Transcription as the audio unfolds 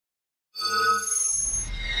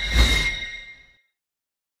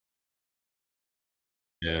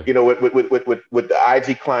Yeah. you know, with the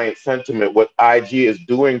IG client sentiment, what IG is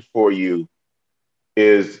doing for you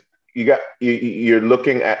is you're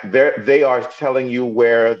looking at they are telling you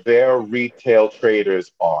where their retail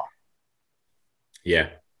traders are. Yeah.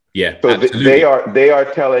 Yeah. So Absolutely. they are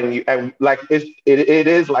telling you, and like it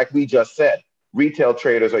is like we just said, retail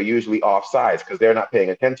traders are usually off sides because they're not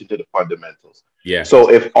paying attention to the fundamentals. Yeah. So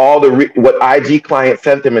if all what IG client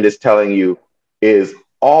sentiment is telling you is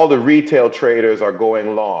all the retail traders are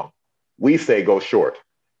going long, we say go short.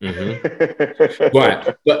 Mm-hmm.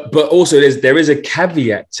 Right, but also there is a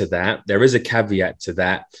caveat to that. There is a caveat to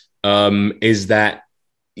that. Is that,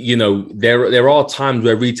 you know, there are times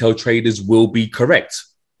where retail traders will be correct,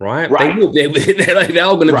 right? They Right. will. They are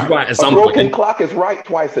going to be Right. right at A some broken point. clock is right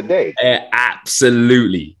twice a day.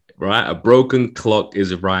 Absolutely. Right. A broken clock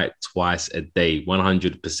is right twice a day,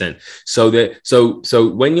 100%. So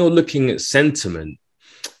when you're looking at sentiment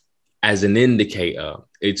as an indicator,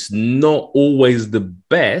 it's not always the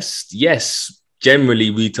best. Yes,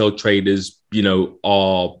 generally retail traders, you know,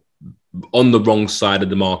 are on the wrong side of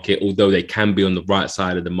the market, although they can be on the right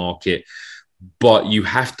side of the market. But you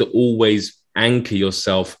have to always anchor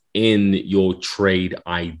yourself in your trade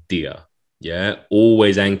idea. Yeah,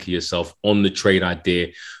 always anchor yourself on the trade idea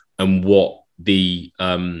and what the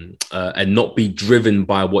and not be driven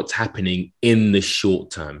by what's happening in the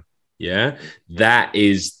short term. Yeah, that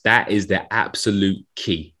is the absolute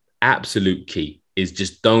key. Absolute key is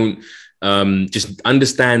just don't just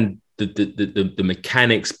understand the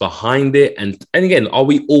mechanics behind it. And again, are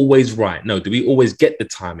we always right? No. Do we always get the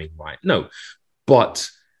timing right? No. But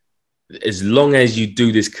as long as you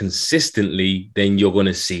do this consistently, then you're going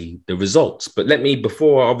to see the results. But let me,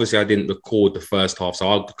 before, obviously I didn't record the first half, so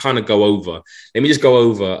I'll kind of go over, let me just go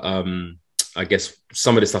over, I guess,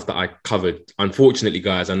 some of the stuff that I covered. Unfortunately,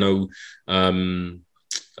 guys, I know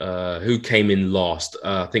who came in last.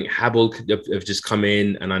 I think Habel have just come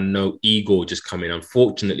in, and I know Igor just come in.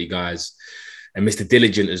 Unfortunately, guys, and Mr.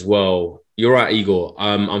 Diligent as well. You're right, Igor.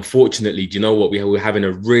 Unfortunately, do you know what? We were having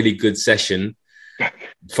a really good session,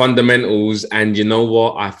 fundamentals, and you know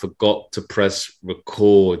what? I forgot to press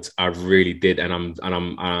record. I really did, and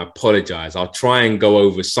I apologize. I'll try and go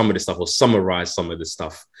over some of the stuff or summarize some of the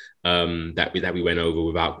stuff that we went over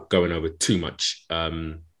without going over too much.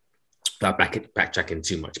 Backtracking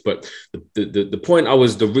too much. But the point I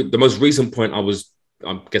was the most recent point I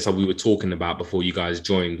guess we were talking about before you guys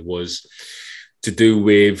joined was to do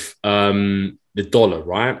with the dollar,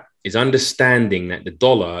 right? Is understanding that the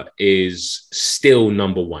dollar is still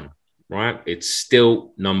number one, right? It's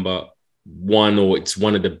still number one, or it's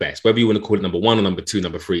one of the best, whether you want to call it number one or number two,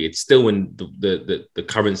 number three. It's still in the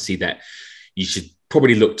currency that you should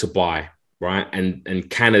probably look to buy, right? And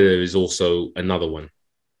Canada is also another one.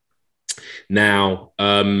 Now,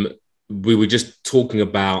 we were just talking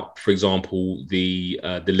about, for example, the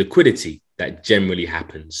liquidity that generally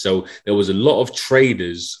happens. So there was a lot of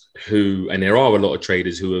traders and there are a lot of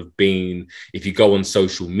traders who have been, if you go on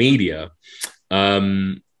social media,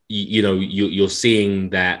 you're seeing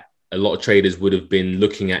that a lot of traders would have been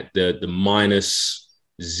looking at the minus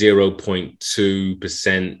 0.2%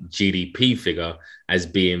 GDP figure as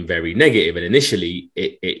being very negative. And initially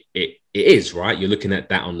it is, right? You're looking at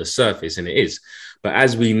that on the surface, and it is. But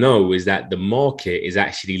as we know, is that the market is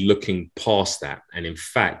actually looking past that. And in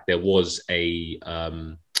fact, there was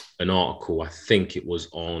an article, I think it was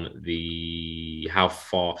on how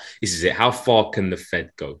far can the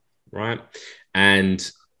Fed go, right?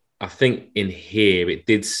 And I think in here, it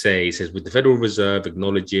did say, it says, with the Federal Reserve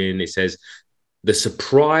acknowledging, it says, the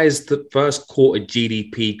surprise that first quarter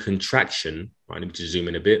GDP contraction, right? Let me just zoom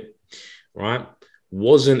in a bit, right?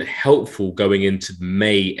 Wasn't helpful going into the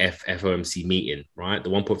May FOMC meeting, right? The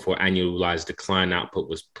 1.4 annualized decline output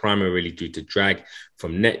was primarily due to drag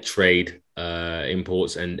from net trade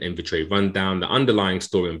imports and inventory rundown. The underlying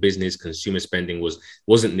story on business consumer spending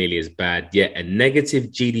wasn't nearly as bad, yet a negative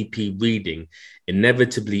GDP reading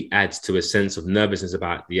inevitably adds to a sense of nervousness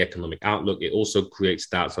about the economic outlook. It also creates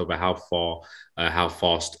doubts over how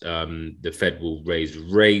fast the Fed will raise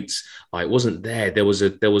rates. It wasn't there. There was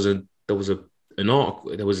an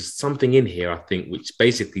article, there was something in here, I think, which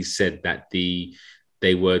basically said that they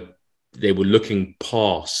were looking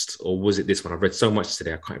past, or was it this one? I've read so much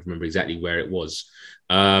today, I can't remember exactly where it was.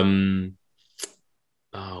 Where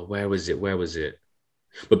was it?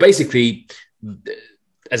 But basically,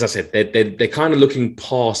 as I said, they're kind of looking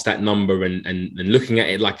past that number and looking at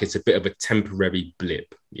it like it's a bit of a temporary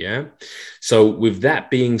blip. Yeah. So with that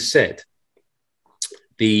being said,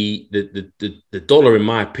 the dollar, in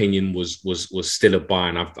my opinion, was still a buy,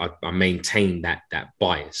 and I maintain that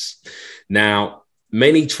bias. Now,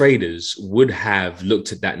 many traders would have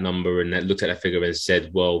looked at that number and looked at that figure and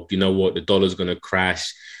said, well, you know what, the dollar's going to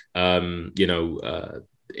crash.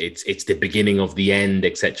 It's the beginning of the end,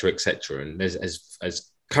 etc., etc. And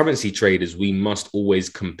as currency traders, we must always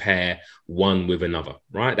compare one with another,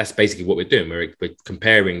 right? That's basically what we're doing. We're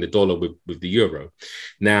comparing the dollar with the euro.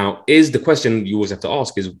 Now, is the question you always have to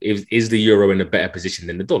ask is the euro in a better position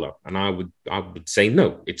than the dollar? And I would say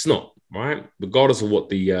no, it's not, right? Regardless of what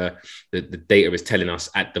the data is telling us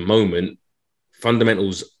at the moment,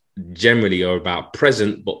 fundamentals generally are about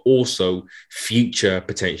present, but also future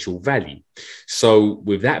potential value. So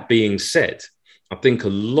with that being said, I think a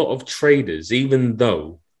lot of traders, even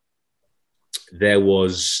though there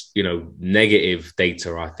was, negative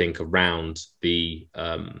data, I think, around the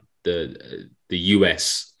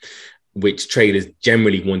US, which traders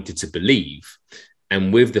generally wanted to believe,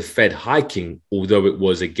 and with the Fed hiking, although it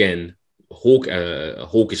was again a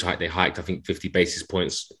hawkish hike, they hiked, I think, 50 basis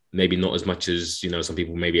points, maybe not as much as, some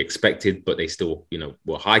people maybe expected, but they still,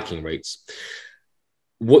 were hiking rates.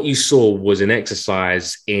 What you saw was an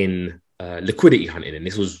exercise in liquidity hunting, and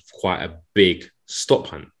this was quite a big stop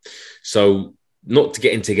hunt. So not to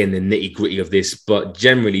get into, again, the nitty gritty of this, but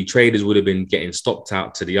generally traders would have been getting stopped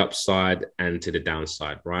out to the upside and to the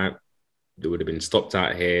downside, right? There would have been stopped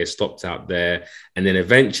out here, stopped out there. And then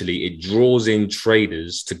eventually it draws in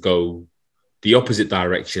traders to go the opposite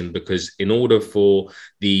direction, because in order for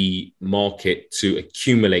the market to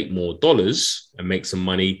accumulate more dollars and make some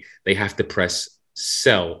money, they have to press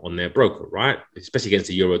sell on their broker, right? Especially against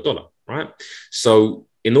the euro dollar, right? So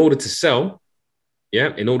in order to sell,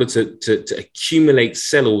 in order to accumulate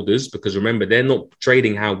sell orders, because remember, they're not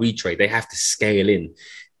trading how we trade. They have to scale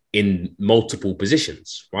in multiple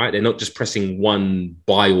positions, right? They're not just pressing one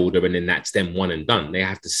buy order and then that's them one and done. They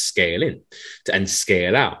have to scale in and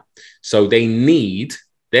scale out. So they need,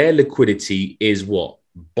 their liquidity is what?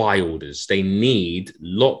 Buy orders. They need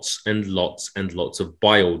lots and lots and lots of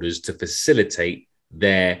buy orders to facilitate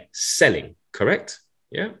their selling, correct?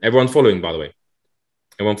 Yeah. Everyone following, by the way?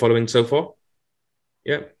 Everyone following so far?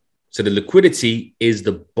 Yeah. So the liquidity is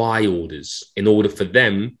the buy orders in order for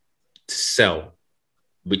them to sell,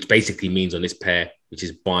 which basically means on this pair, which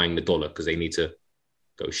is buying the dollar, because they need to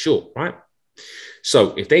go short, right?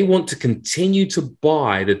 So if they want to continue to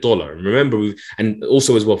buy the dollar, and remember, and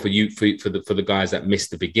also as well for you, for the guys that missed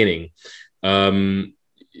the beginning,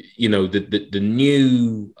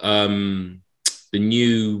 the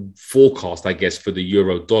new forecast, I guess, for the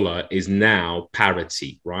euro dollar is now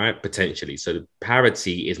parity, right? Potentially. So the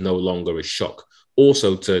parity is no longer a shock.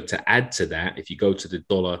 Also, to add to that, if you go to the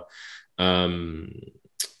dollar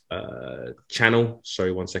channel,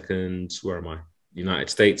 sorry, 1 second, where am I? United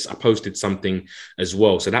States, I posted something as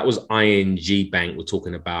well. So that was ING Bank. We're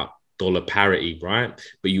talking about dollar parity, right?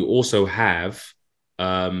 But you also have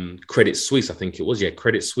Credit Suisse, I think it was. Yeah,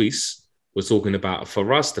 Credit Suisse was talking about,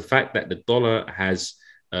 for us, the fact that the dollar has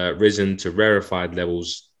risen to rarefied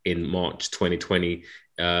levels in March 2020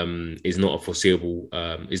 is not a foreseeable,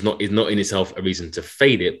 is not in itself a reason to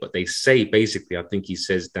fade it. But they say basically, I think he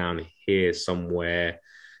says down here somewhere,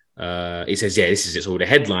 it says, yeah, this is it. So the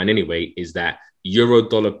headline anyway is that euro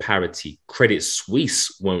dollar parity, Credit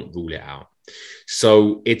Suisse won't rule it out.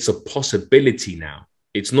 So it's a possibility now.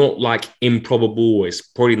 It's not like improbable. It's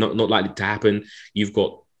probably not likely to happen. You've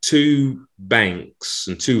got two banks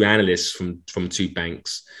and two analysts from two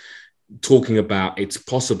banks talking about it's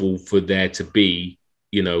possible for there to be,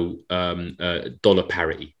 dollar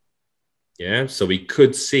parity. Yeah. So we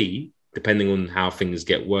could see, depending on how things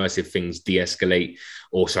get worse, if things de-escalate,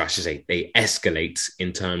 or sorry, I should say they escalate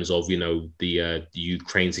in terms of, the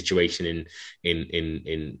Ukraine situation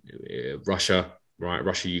in Russia, right?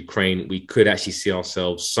 Russia, Ukraine, we could actually see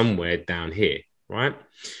ourselves somewhere down here, right?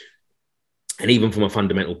 And even from a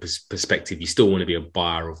fundamental perspective, you still want to be a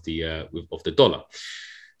buyer of the dollar.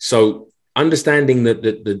 So understanding that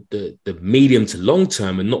the medium to long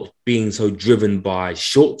term and not being so driven by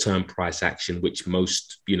short-term price action, which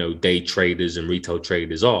most, day traders and retail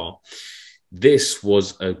traders are, this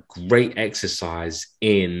was a great exercise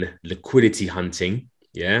in liquidity hunting.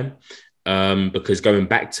 Yeah. Because going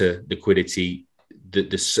back to liquidity,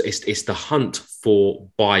 it's the hunt for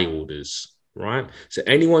buy orders, right? So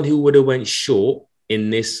anyone who would have went short in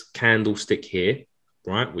this candlestick here,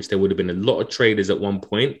 right, which there would have been a lot of traders at one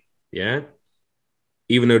point, yeah,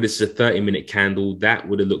 even though this is a 30-minute candle, that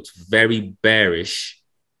would have looked very bearish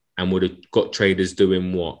and would have got traders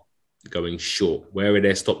doing what? Going short. Where are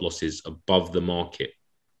their stop losses? Above the market.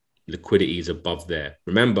 Liquidity is above there.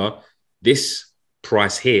 Remember, this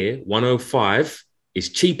price here, 105, is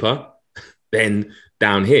cheaper than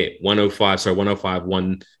down here. 105, sorry, 105,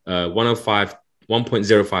 105,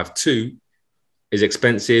 1.052 is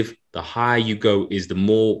expensive. The higher you go is the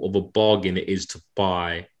more of a bargain it is to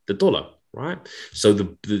buy the dollar, right? So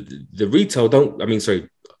the retail don't, I mean, sorry,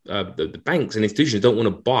 the banks and institutions don't want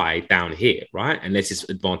to buy down here, right? Unless it's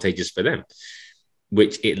advantageous for them,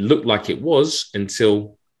 which it looked like it was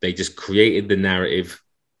until they just created the narrative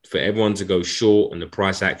for everyone to go short, and the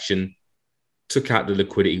price action took out the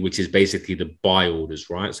liquidity, which is basically the buy orders,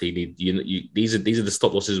 right? So you need, these are the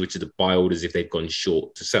stop losses, which are the buy orders if they've gone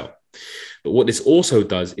short to sell. But what this also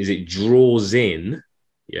does is it draws in,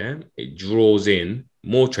 it draws in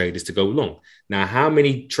more traders to go long. Now, how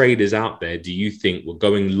many traders out there do you think were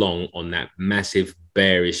going long on that massive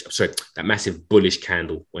that massive bullish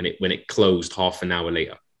candle when it closed half an hour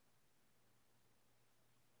later?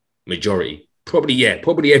 Majority.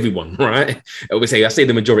 Probably everyone, right? I say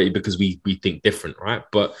the majority because we think different, right?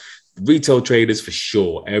 But retail traders, for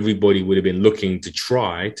sure, everybody would have been looking to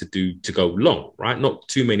try to go long, right? Not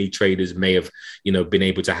too many traders may have, been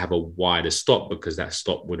able to have a wider stop, because that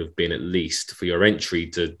stop would have been, at least for your entry,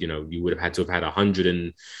 to, you would have had to have had 100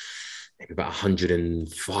 and maybe about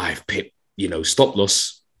 105 pip, stop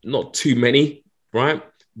loss. Not too many, right?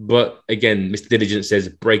 But again, Mr. Diligent says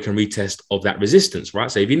break and retest of that resistance, right?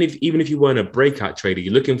 So even if you weren't a breakout trader,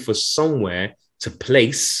 you're looking for somewhere to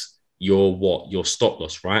place your stop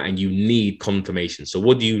loss, right? And you need confirmation. So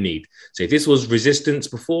what do you need? So if this was resistance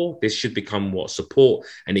before, this should become support,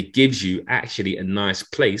 and it gives you actually a nice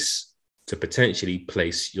place to potentially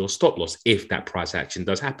place your stop loss if that price action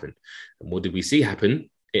does happen. And what did we see happen?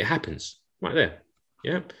 It happens right there.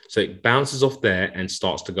 Yeah. So it bounces off there and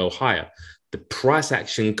starts to go higher. The price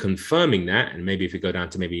action confirming that, and maybe if you go down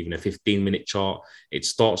to maybe even a 15-minute chart, it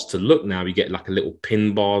starts to look, now you get like a little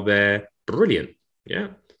pin bar there. Brilliant. Yeah.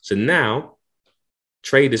 So now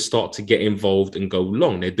traders start to get involved and go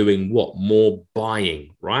long. They're doing what? More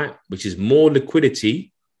buying, right? Which is more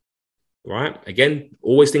liquidity, right? Again,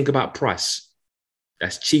 always think about price.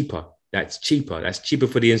 That's cheaper. That's cheaper. That's cheaper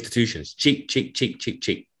for the institutions. Cheap, cheap, cheap, cheap,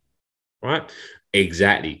 cheap, right?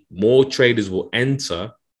 Exactly. More traders will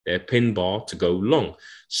enter their pin bar to go long.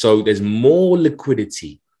 So there's more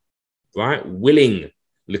liquidity, right? Willing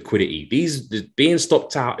liquidity. Being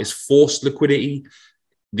stopped out is forced liquidity.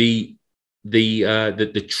 The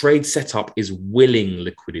trade setup is willing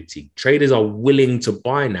liquidity. Traders are willing to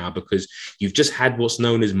buy now because you've just had what's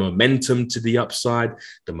known as momentum to the upside.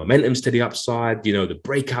 The momentum's to the upside. The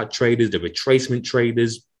breakout traders, the retracement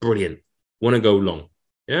traders, brilliant. Want to go long.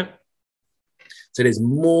 Yeah. So there's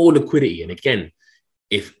more liquidity. And again,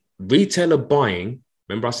 if retail are buying,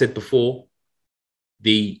 remember I said before,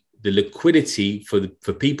 the liquidity for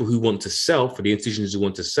people who want to sell, for the institutions who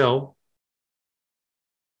want to sell,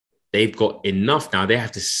 they've got enough now. They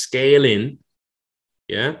have to scale in.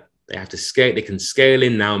 Yeah. They have to scale. They can scale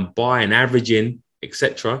in now and buy and average in,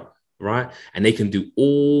 etc. Right. And they can take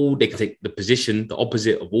the position, the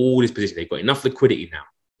opposite of all this position. They've got enough liquidity now.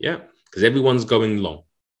 Yeah. Because everyone's going long.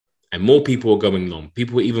 And more people are going long.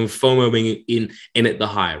 People are even FOMOing in at the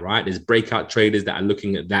high, right? There's breakout traders that are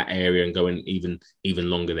looking at that area and going even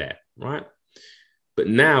longer there, right? But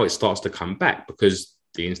now it starts to come back because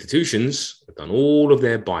the institutions have done all of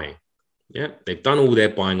their buying. Yeah, they've done all their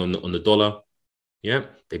buying on the dollar. Yeah,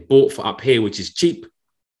 they bought for up here, which is cheap,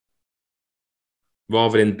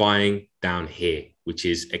 rather than buying down here, which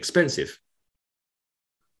is expensive.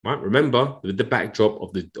 Right? Remember the backdrop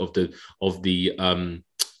of the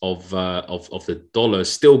dollar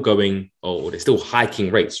still going, or they're still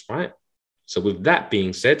hiking rates, right? So with that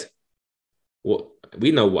being said, what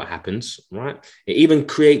we know what happens, right? It even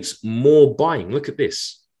creates more buying. Look at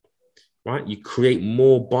this, right? You create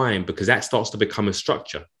more buying because that starts to become a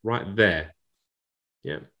structure right there.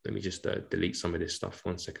 Yeah, let me just delete some of this stuff.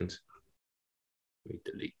 1 second. Let me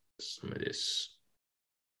delete some of this.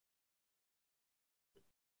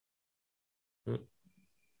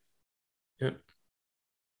 Yeah.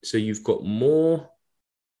 So you've got more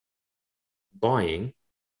buying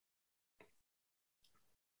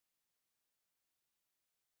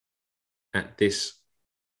at this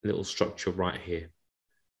little structure right here,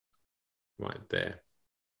 right there.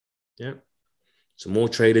 Yeah. So more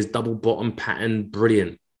traders, double bottom pattern,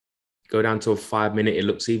 brilliant. Go down to a 5 minute, it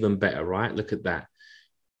looks even better, right? Look at that.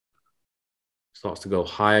 Starts to go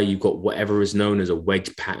higher. You've got whatever is known as a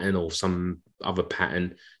wedge pattern or some other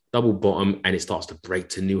pattern, double bottom, and it starts to break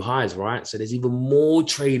to new highs, right? So there's even more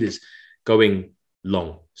traders going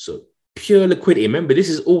long. So pure liquidity. Remember, this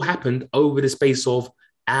has all happened over the space of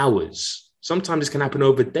hours. Sometimes this can happen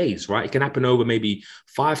over days, right? It can happen over maybe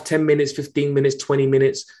 5, 10 minutes, 15 minutes, 20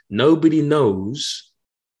 minutes. Nobody knows,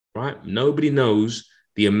 right? Nobody knows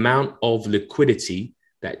the amount of liquidity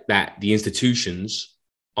that the institutions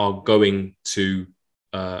are going to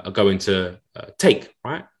take,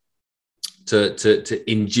 right,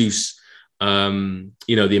 to induce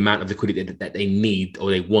the amount of liquidity that they need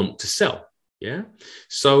or they want to sell. Yeah.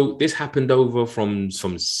 So this happened over from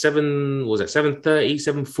 7:30,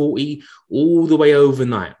 7:40, all the way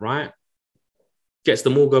overnight, right? Gets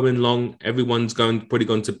them all going long. Everyone's probably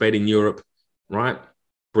gone to bed in Europe, right?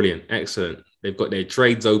 Brilliant. Excellent. They've got their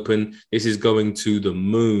trades open. This is going to the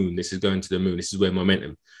moon. This is going to the moon. This is where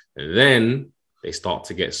momentum. And then they start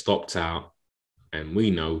to get stopped out. And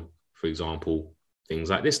we know, for example,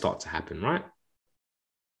 things like this start to happen, right?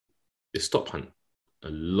 This stop hunt, a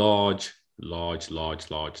large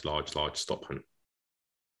stop hunt.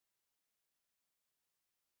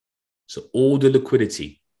 So all the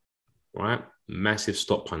liquidity, right? Massive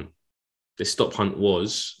stop hunt. This stop hunt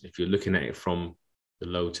was, if you're looking at it from the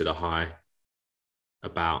low to the high,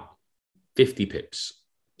 about 50 pips,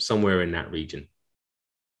 somewhere in that region.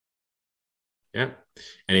 Yeah.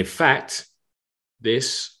 And in fact,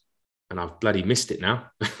 this, and I've bloody missed it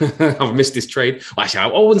now. I've missed this trade. Well, actually, I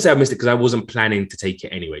wouldn't say I missed it because I wasn't planning to take it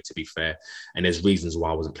anyway, to be fair. And there's reasons why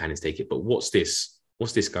I wasn't planning to take it. But what's this?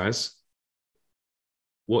 What's this, guys?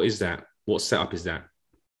 What is that? What setup is that?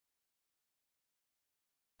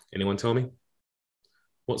 Anyone tell me?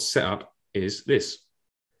 What setup is this?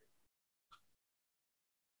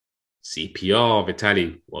 CPR,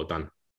 Vitaly. Well done.